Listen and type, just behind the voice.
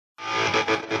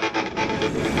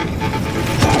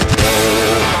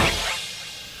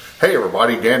Hey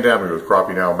everybody, Dan with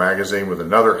Crappie Dan magazine with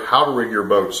another How to Rig Your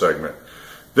Boat segment.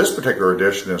 This particular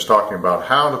edition is talking about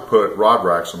how to put rod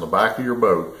racks on the back of your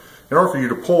boat in order for you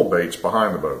to pull baits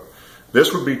behind the boat.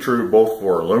 This would be true both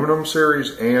for aluminum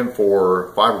series and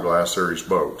for fiberglass series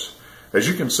boats. As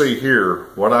you can see here,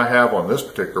 what I have on this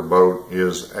particular boat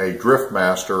is a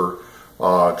Driftmaster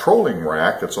trolling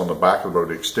rack that's on the back of the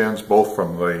boat. It extends both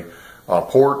from the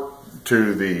port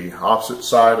to the opposite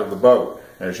side of the boat.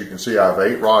 As you can see, I have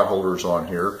 8 rod holders on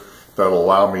here that will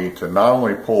allow me to not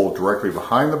only pull directly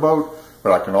behind the boat,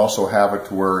 but I can also have it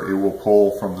to where it will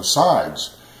pull from the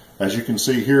sides. As you can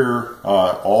see here,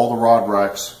 all the rod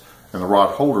racks and the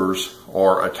rod holders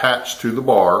are attached to the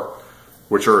bar,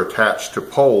 which are attached to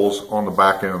poles on the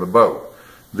back end of the boat.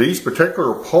 These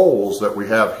particular poles that we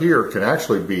have here can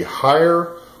actually be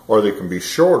higher or they can be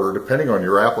shorter depending on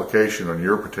your application on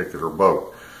your particular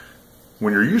boat.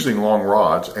 When you're using long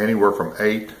rods, anywhere from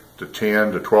 8 to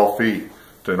 10 to 12 feet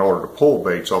in order to pull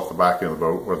baits off the back end of the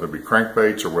boat, whether it be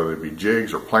crankbaits or whether it be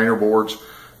jigs or planer boards,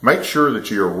 make sure that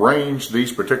you arrange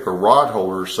these particular rod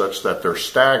holders such that they're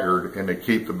staggered and they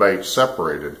keep the bait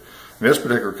separated. In this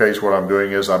particular case, what I'm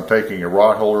doing is I'm taking a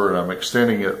rod holder and I'm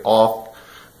extending it off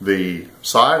the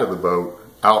side of the boat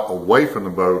out away from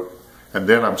the boat, and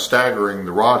then I'm staggering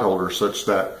the rod holder such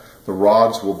that the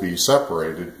rods will be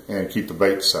separated and keep the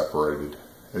bait separated.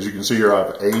 As you can see here, I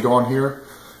have 8 on here.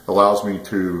 It allows me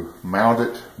to mount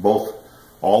it both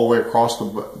all the way across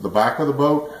the back of the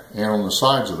boat and on the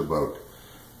sides of the boat.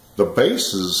 The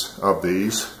bases of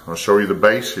these, I'll show you the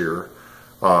base here,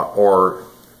 are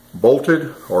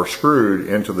bolted or screwed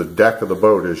into the deck of the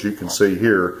boat. As you can see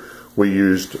here, we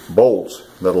used bolts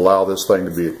that allow this thing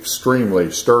to be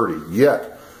extremely sturdy.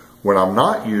 Yet, when I'm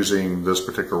not using this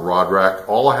particular rod rack,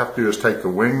 all I have to do is take the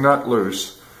wing nut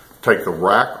loose, take the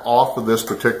rack off of this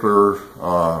particular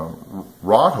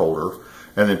rod holder,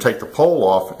 and then take the pole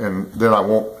off, and then I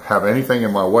won't have anything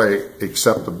in my way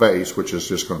except the base, which is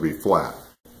just going to be flat.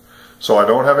 So I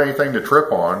don't have anything to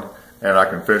trip on, and I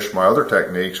can fish my other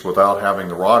techniques without having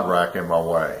the rod rack in my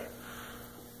way.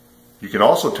 You can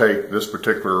also take this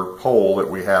particular pole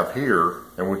that we have here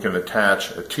and we can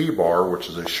attach a T-bar, which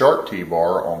is a sharp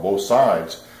T-bar on both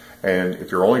sides. And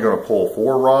if you're only going to pull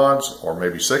 4 rods or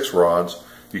maybe 6 rods,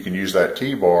 you can use that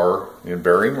T-bar in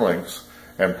varying lengths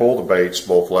and pull the baits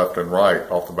both left and right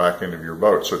off the back end of your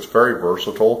boat. So it's very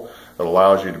versatile. It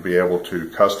allows you to be able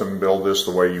to custom build this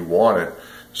the way you want it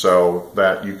so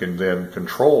that you can then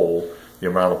control the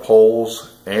amount of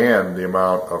poles and the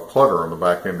amount of clutter on the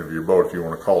back end of your boat, if you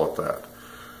want to call it that.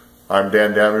 I'm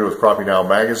Dan with Crappie Dan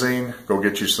magazine. Go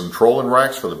get you some trolling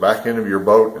racks for the back end of your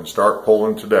boat and start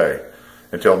pulling today.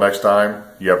 Until next time,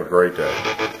 you have a great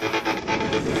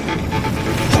day.